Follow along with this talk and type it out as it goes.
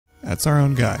That's our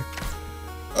own guy.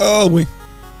 Oh,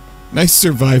 nice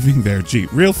surviving there, gee.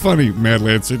 Real funny, Mad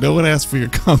Lancer. No one asked for your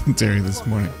commentary this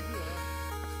morning.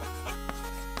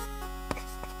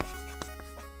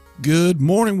 Good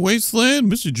morning, Wasteland.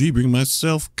 Mr. G bringing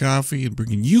myself coffee and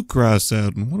bringing you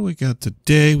Crossout. And what do we got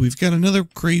today? We've got another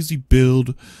crazy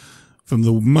build from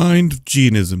the mind of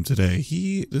Gianism today.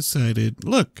 He decided,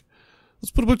 look, let's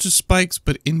put a bunch of spikes,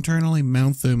 but internally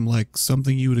mount them like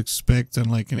something you would expect on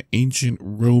like an ancient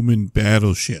Roman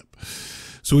battleship.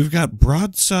 So we've got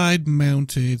broadside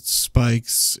mounted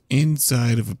spikes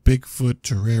inside of a Bigfoot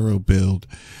Torero build.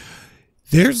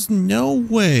 There's no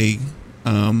way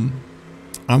I'm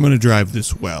going to drive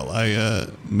this well. I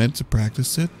meant to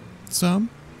practice it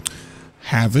some.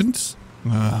 Haven't.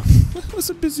 It was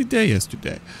a busy day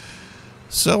yesterday.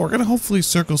 So we're going to hopefully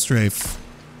circle strafe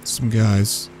some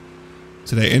guys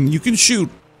today. And you can shoot.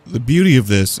 The beauty of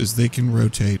this is they can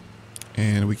rotate.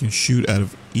 And we can shoot out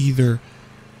of either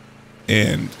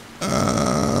end.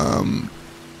 Can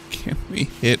we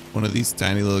hit one of these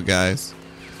tiny little guys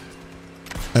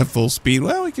at full speed?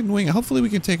 Well, we can wing it. Hopefully we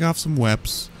can take off some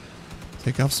weps.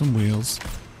 Take off some wheels.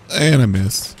 And I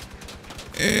miss.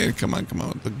 And come on, come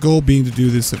on. The goal being to do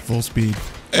this at full speed.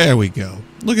 There we go.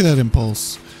 Look at that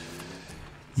impulse.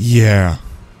 Yeah.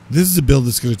 This is a build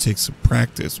that's going to take some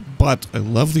practice. But I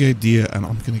love the idea and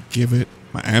I'm going to give it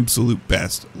my absolute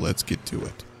best. Let's get to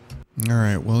it.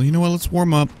 Alright, well, you know what? Let's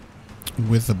warm up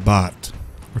with a bot.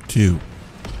 Or two.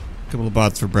 A couple of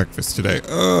bots for breakfast today.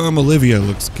 Olivia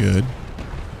looks good.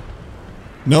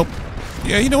 Nope.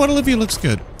 Yeah, you know what? Olivia looks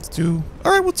good.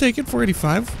 Alright, we'll take it.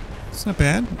 485. It's not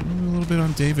bad. A little bit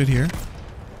on David here.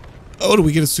 Oh, do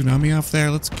we get a tsunami off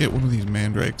there? Let's get one of these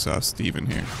mandrakes off Steven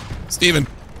here. Steven!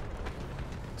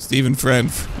 Steven,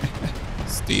 friend.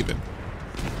 Steven.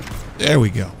 There we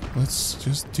go. Let's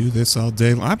just do this all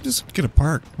day long. I'm just gonna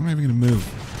park. I'm not even gonna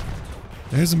move.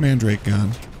 There's a mandrake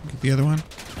gun. Get the other one.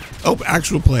 Oh,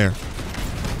 actual player.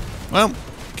 Well,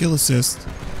 kill assist.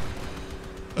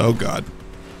 Oh, God.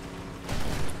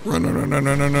 Run, run, run,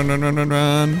 run, run, run, run, run, run,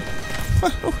 run.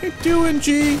 What are we doing,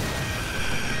 G?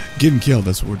 Getting killed,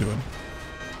 that's what we're doing.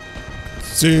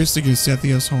 Seriously, gonna set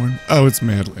the horn? Oh, it's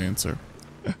Mad Lancer.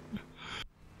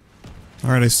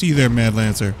 Alright, I see you there, Mad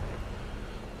Lancer.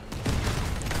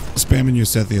 Spamming your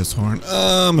Sethios horn.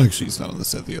 Actually, it's not on the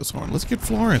Sethios horn. Let's get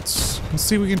Florence. Let's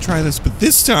see if we can try this, but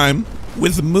this time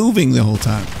with moving the whole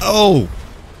time. Oh!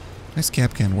 Nice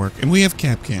cap can work. And we have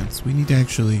cap cans. We need to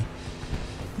actually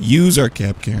use our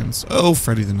cap cans. Oh,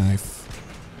 Freddy the Knife.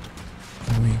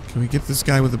 Can we get this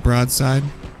guy with the broadside?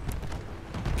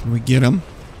 Can we get him?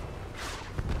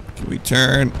 Can we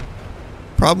turn?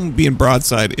 Problem being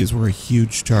broadside is we're a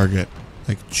huge target.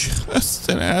 Like, just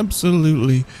an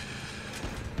absolutely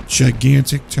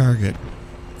gigantic target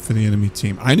for the enemy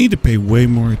team. I need to pay way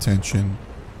more attention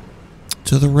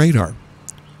to the radar.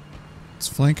 Let's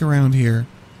flank around here.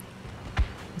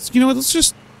 You know what? Let's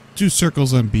just do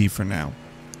circles on B for now.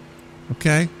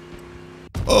 Okay?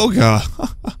 Oh, God.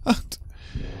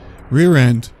 Rear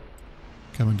end.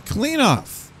 Coming clean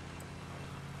off.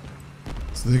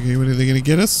 So what are they going to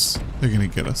get us? They're going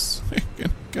to get us. They're going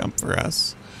to come for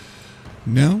us.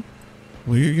 No?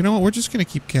 Well, you know what? We're just going to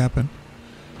keep capping.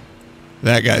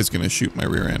 That guy's going to shoot my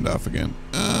rear end off again.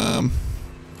 Don't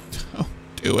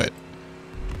do it.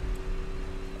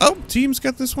 Oh, team's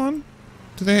got this one?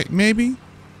 Do they? Maybe?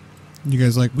 You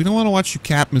guys like, we don't want to watch you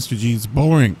cap, Mr. G. It's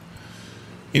boring.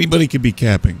 Anybody could be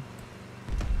capping.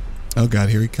 Oh, God,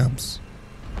 here he comes.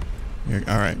 Here,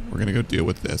 all right, we're going to go deal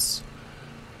with this.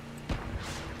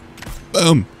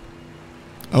 Boom.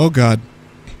 Oh, God.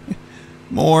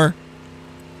 More.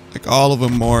 Like all of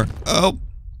them more. Oh.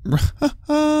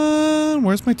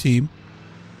 Where's my team?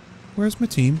 Where's my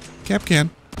team? Cap can.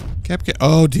 Cap can.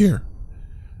 Oh, dear.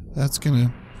 That's going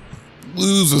to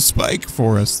lose a spike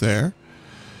for us there.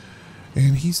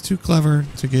 And he's too clever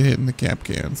to get hit in the cap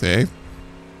cans, eh?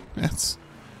 That's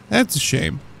a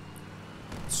shame.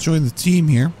 Let's join the team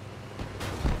here.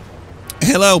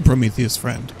 Hello, Prometheus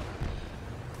friend.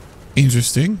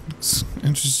 Interesting.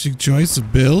 Interesting choice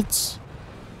of builds.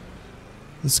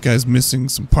 This guy's missing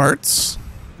some parts.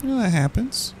 Well, that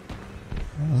happens.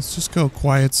 Well, let's just go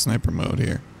quiet sniper mode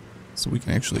here, so we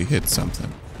can actually hit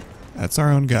something. That's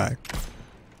our own guy.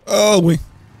 Oh,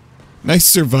 nice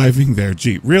surviving there,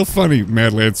 gee. Real funny,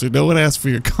 Mad Lancer. No one asked for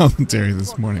your commentary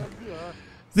this morning.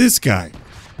 This guy.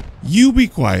 You be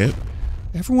quiet.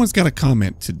 Everyone's got to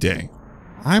comment today.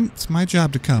 It's my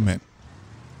job to comment.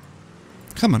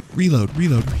 Come on, reload,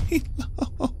 reload,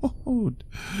 reload.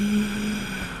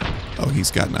 Oh,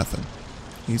 he's got nothing.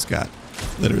 He's got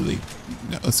literally.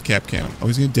 No, let's cap can him. Oh,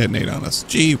 he's gonna detonate on us.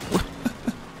 Gee,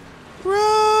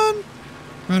 run!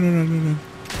 Run, run, run, run.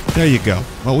 There you go.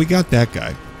 Well, we got that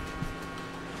guy.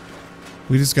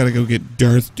 We just gotta go get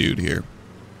Darth Dude here.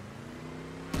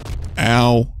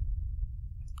 Ow.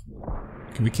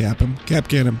 Can we cap him? Cap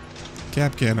can him.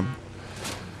 Cap can him.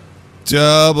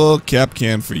 Double cap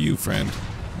can for you, friend.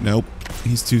 Nope.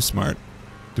 He's too smart.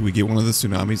 Did we get one of the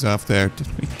tsunamis off there? Did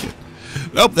we get...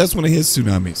 Nope, that's one of his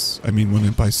tsunamis. I mean, when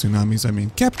by tsunamis, I mean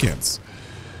cap cans.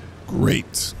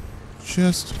 Great.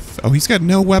 Just... Oh, he's got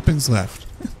no weapons left.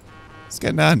 He's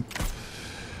got none.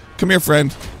 Come here,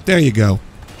 friend. There you go.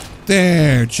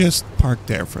 There. Just park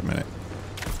there for a minute.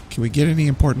 Can we get any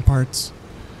important parts?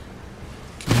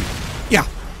 Yeah.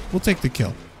 We'll take the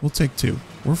kill. We'll take 2.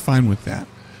 We're fine with that.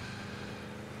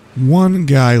 1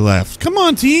 guy left. Come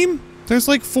on, team. There's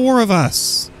like 4 of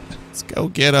us. Let's go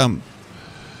get him.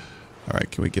 All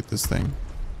right, can we get this thing?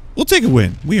 We'll take a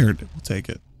win. We earned it. We'll take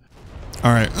it.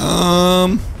 All right.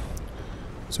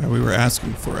 Sorry, we were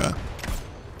asking for a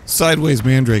sideways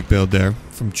mandrake build there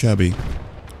from Chubby.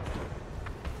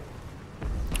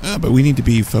 But we need to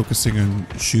be focusing on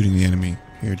shooting the enemy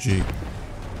here, G.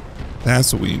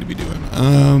 That's what we need to be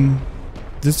doing.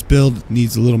 This build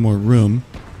needs a little more room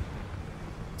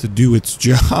to do its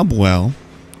job well.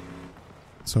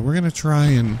 So we're going to try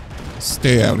and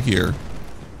stay out here.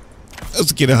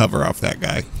 Let's get a hover off that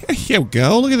guy. Here we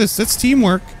go. Look at this. That's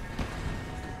teamwork.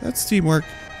 That's teamwork.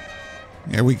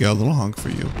 There we go. A little honk for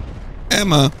you.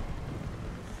 Emma.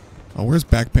 Oh, where's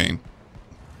back pain?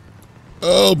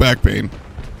 Oh, back pain.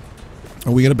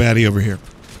 Oh, we got a baddie over here.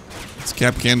 Let's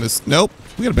cap canvas. Nope.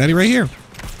 We got a baddie right here.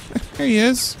 There he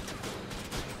is.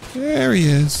 There he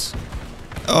is.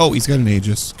 Oh, he's got an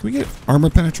Aegis. Can we get armor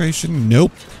penetration?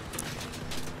 Nope.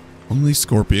 Only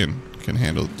Scorpion can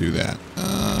do that.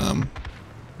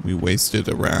 We wasted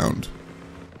a round.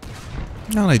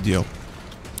 Not ideal.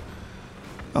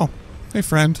 Oh, hey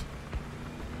friend.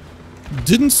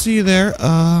 Didn't see you there.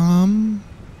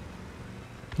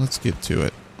 Let's get to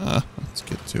it. Let's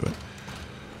get to it.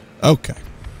 Okay.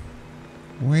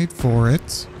 Wait for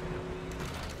it.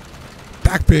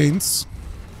 Back pains.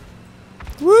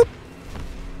 Whoop.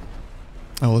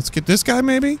 Oh, let's get this guy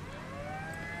maybe?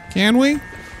 Can we?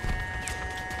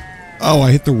 Oh,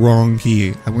 I hit the wrong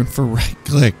key. I went for right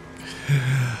click.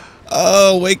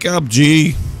 Oh, wake up,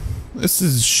 G. This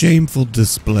is shameful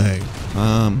display.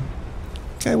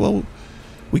 Okay, well,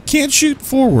 we can't shoot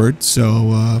forward,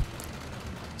 so,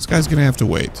 this guy's gonna have to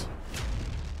wait.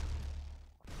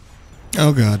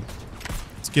 Oh, God.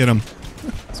 Let's get him.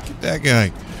 Let's get that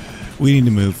guy. We need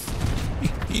to move.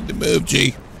 We need to move,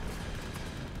 G.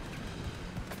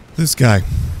 This guy.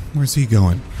 Where's he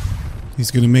going? He's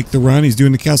gonna make the run. He's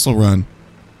doing the Kessel run.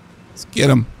 Let's get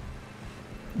him.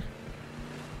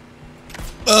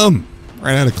 Boom!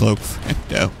 Right out of cloak.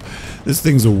 No. This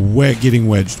thing's a getting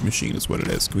wedged machine is what it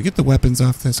is. Can we get the weapons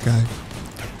off this guy?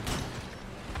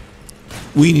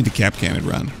 We need to cap cannon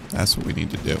run. That's what we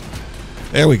need to do.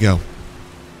 There we go.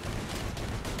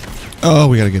 Oh,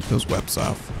 we gotta get those webs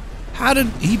off. How did...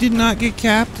 He did not get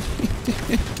capped? He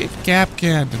didn't get cap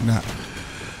canned. Did not.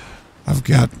 I've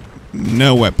got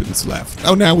no weapons left.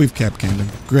 Oh, now we've cap canned him.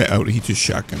 Great. Oh, he just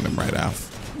shotgunned him right off.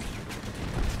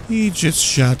 He just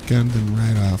shotgunned him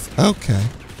right off. Okay.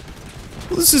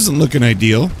 Well, this isn't looking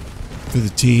ideal for the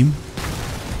team.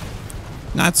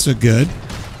 Not so good.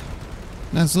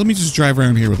 Now, so let me just drive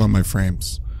around here with all my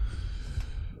frames.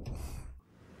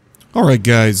 Alright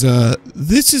guys,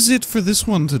 this is it for this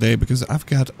one today because I've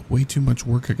got way too much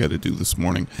work I gotta do this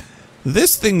morning.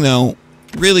 This thing though,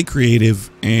 really creative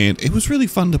and it was really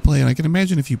fun to play, and I can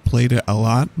imagine if you played it a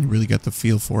lot and really got the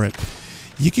feel for it,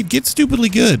 you could get stupidly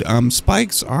good.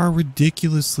 Spikes are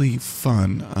ridiculously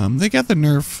fun. They got the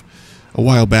nerf a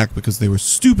while back because they were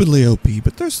stupidly OP,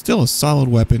 but they're still a solid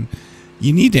weapon.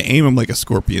 You need to aim them like a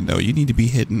Scorpion though. You need to be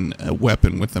hitting a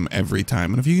weapon with them every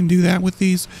time, and if you can do that with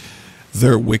these,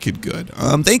 they're wicked good.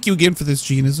 Thank you again for this,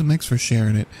 Gianism. Thanks for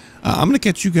sharing it. I'm going to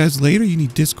catch you guys later. You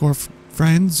need Discord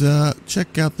friends.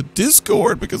 Check out the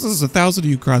Discord because there's 1,000 of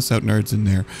you Crossout nerds in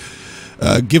there.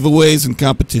 Giveaways and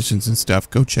competitions and stuff.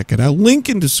 Go check it out. Link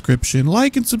in description.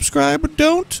 Like and subscribe or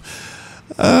don't.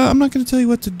 I'm not going to tell you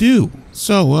what to do.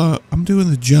 So, I'm doing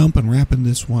the jump and wrapping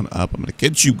this one up. I'm going to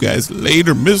catch you guys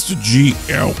later. Mr. G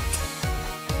out.